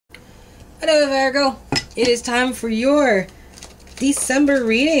Hello Virgo, it is time for your December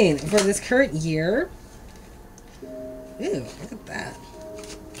reading for this current year. Ew, look at that.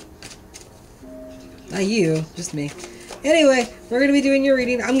 Not you, just me. Anyway, we're going to be doing your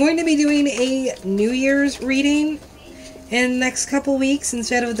reading. I'm going to be doing a New Year's reading in the next couple weeks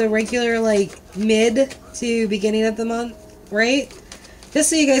instead of the regular, like, mid to beginning of the month, right?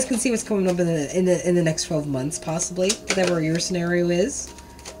 Just so you guys can see what's coming up in the next 12 months, possibly, whatever your scenario is.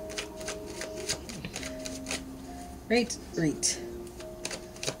 Right.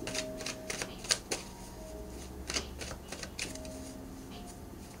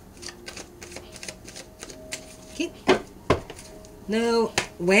 Okay. No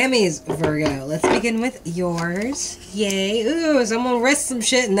whammies, Virgo. Let's begin with yours. Yay. Ooh, someone risked some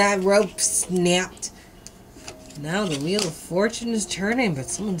shit and that rope snapped. Now the Wheel of Fortune is turning, but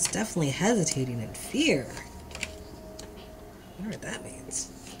someone's definitely hesitating in fear. I wonder what that means.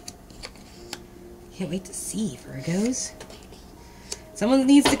 Can't wait to see, Virgos. Someone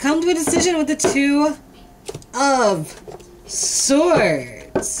needs to come to a decision with the Two of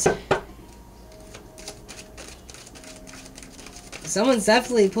Swords. Someone's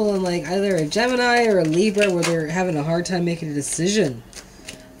definitely pulling like either a Gemini or a Libra where they're having a hard time making a decision.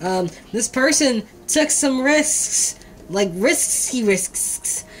 This person took some risks, like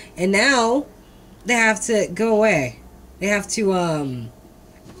risks, and now they have to go away. They have to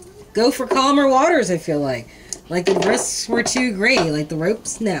go for calmer waters, I feel like. Like the risks were too great, like the rope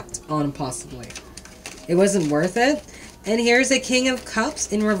snapped on him possibly. It wasn't worth it. And here's a King of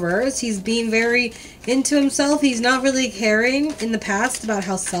Cups in reverse. He's being very into himself. He's not really caring in the past about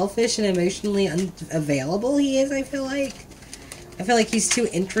how selfish and emotionally unavailable he is, I feel like. I feel like he's too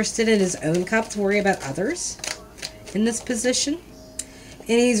interested in his own cup to worry about others in this position.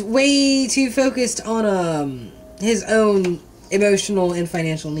 And he's way too focused on his own emotional and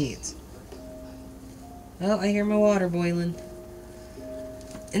financial needs. Oh, I hear my water boiling.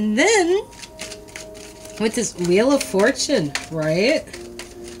 And then with this Wheel of Fortune, right?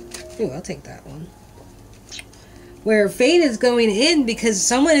 Ooh, I'll take that one. Where fate is going in because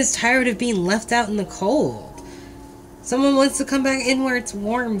someone is tired of being left out in the cold. Someone wants to come back in where it's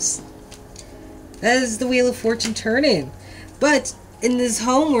warm. That is the Wheel of Fortune turning. But in this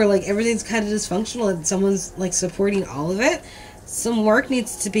home where like everything's kind of dysfunctional and someone's like supporting all of it, some work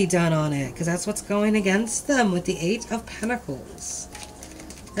needs to be done on it because that's what's going against them with the Eight of Pentacles.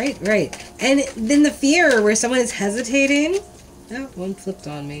 Right. And then the fear where someone is hesitating. Oh, one flipped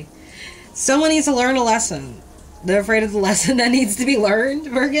on me. Someone needs to learn a lesson. They're afraid of the lesson that needs to be learned,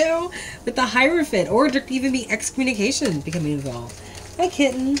 Virgo, with the Hierophant, or there could even be excommunication becoming involved. Hi,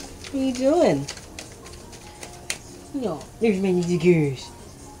 kitten. What are you doing? No, there's my little girls.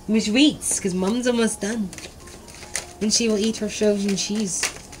 Which waits, because Mom's almost done. And she will eat her frozen cheese.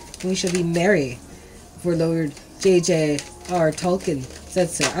 And we shall be merry. For Lord J.J.R. Tolkien said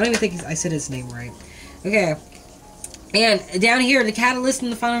so. I don't even think I said his name right. Okay. And down here, the catalyst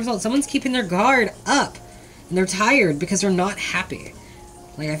and the final result. Someone's keeping their guard up. And they're tired because they're not happy.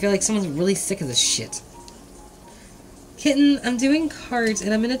 Like, I feel like someone's really sick of this shit. Kitten, I'm doing cards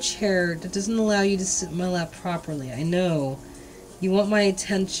and I'm in a chair that doesn't allow you to sit in my lap properly. I know. You want my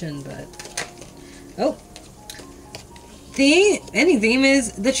attention, but... Oh. The ending theme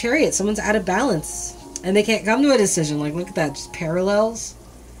is the Chariot. Someone's out of balance. And they can't come to a decision. Like, look at that. Just parallels.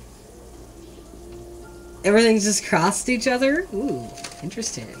 Everything's just crossed each other. Ooh,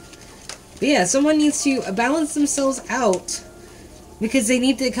 interesting. But yeah, someone needs to balance themselves out because they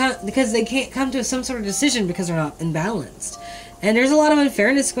need to because they can't come to some sort of decision because they're not imbalanced. And there's a lot of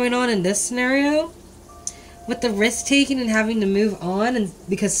unfairness going on in this scenario with the risk taking and having to move on, and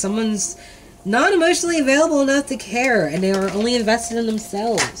because someone's not emotionally available enough to care and they are only invested in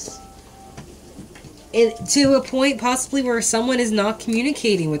themselves. And to a point possibly where someone is not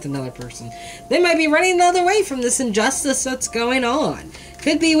communicating with another person. They might be running the other way from this injustice that's going on.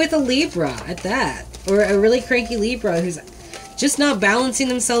 Could be with a Libra at that. Or a really cranky Libra who's just not balancing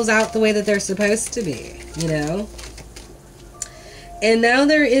themselves out the way that they're supposed to be. You know? And now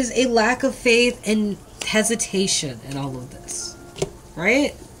there is a lack of faith and hesitation in all of this.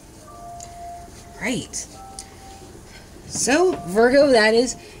 Right? Right. So, Virgo, that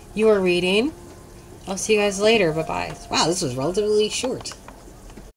is your reading. I'll see you guys later. Bye-bye. Wow, this was relatively short.